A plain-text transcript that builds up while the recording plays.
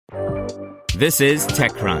This is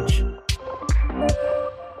TechCrunch.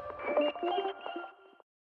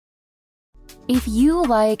 If you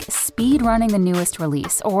like speed running the newest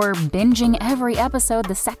release or binging every episode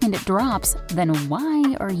the second it drops, then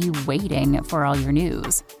why are you waiting for all your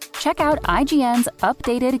news? Check out IGN's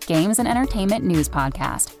updated games and entertainment news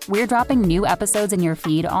podcast. We're dropping new episodes in your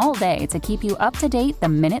feed all day to keep you up to date the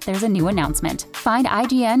minute there's a new announcement. Find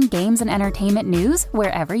IGN Games and Entertainment News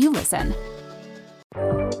wherever you listen.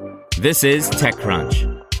 This is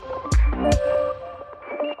TechCrunch.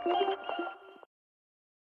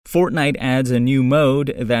 Fortnite adds a new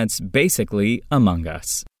mode that's basically Among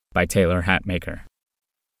Us by Taylor Hatmaker.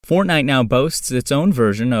 Fortnite now boasts its own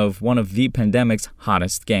version of one of the pandemic's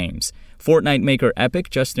hottest games. Fortnite-maker Epic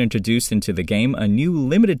just introduced into the game a new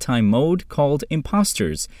limited-time mode called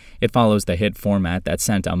Impostors. It follows the hit format that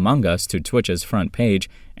sent Among Us to Twitch's front page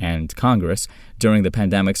and Congress during the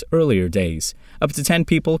pandemic's earlier days. Up to 10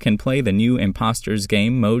 people can play the new Impostors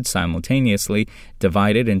game mode simultaneously,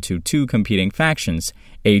 divided into two competing factions,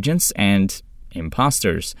 agents and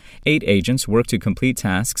imposters. 8 agents work to complete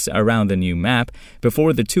tasks around the new map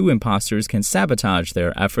before the 2 imposters can sabotage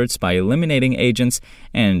their efforts by eliminating agents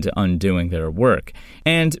and undoing their work.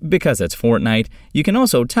 And because it's Fortnite, you can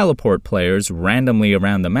also teleport players randomly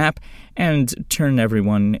around the map and turn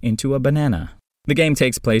everyone into a banana. The game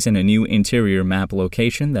takes place in a new interior map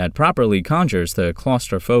location that properly conjures the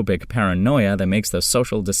claustrophobic paranoia that makes the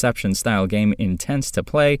social deception-style game intense to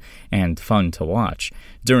play and fun to watch.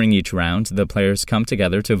 During each round, the players come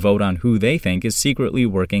together to vote on who they think is secretly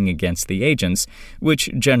working against the agents, which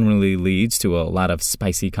generally leads to a lot of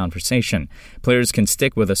spicy conversation. Players can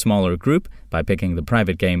stick with a smaller group by picking the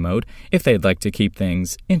private game mode if they'd like to keep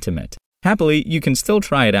things intimate. Happily, you can still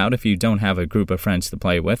try it out if you don't have a group of friends to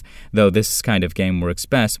play with, though this kind of game works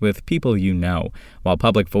best with people you know. While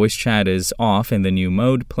public voice chat is off in the new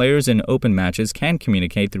mode, players in open matches can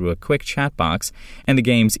communicate through a quick chat box and the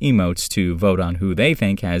game's emotes to vote on who they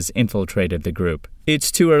think has infiltrated the group.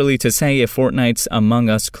 It's too early to say if Fortnite's Among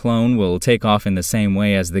Us clone will take off in the same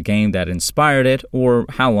way as the game that inspired it or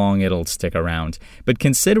how long it'll stick around. But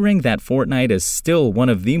considering that Fortnite is still one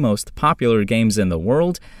of the most popular games in the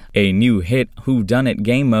world, a new hit whodunit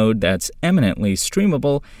game mode that's eminently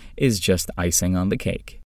streamable is just icing on the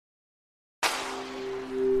cake.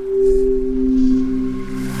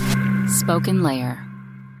 Spoken Layer.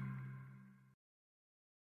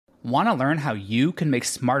 Want to learn how you can make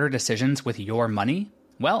smarter decisions with your money?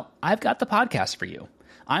 Well, I've got the podcast for you.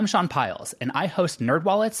 I'm Sean Piles, and I host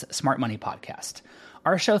NerdWallet's Smart Money Podcast.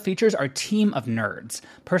 Our show features our team of nerds,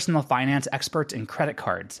 personal finance experts in credit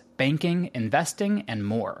cards, banking, investing, and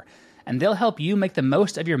more. And they'll help you make the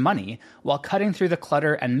most of your money while cutting through the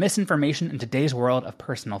clutter and misinformation in today's world of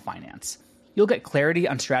personal finance. You'll get clarity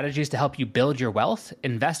on strategies to help you build your wealth,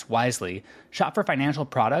 invest wisely, shop for financial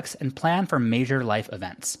products, and plan for major life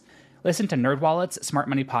events. Listen to NerdWallet's Smart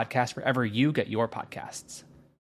Money Podcast wherever you get your podcasts.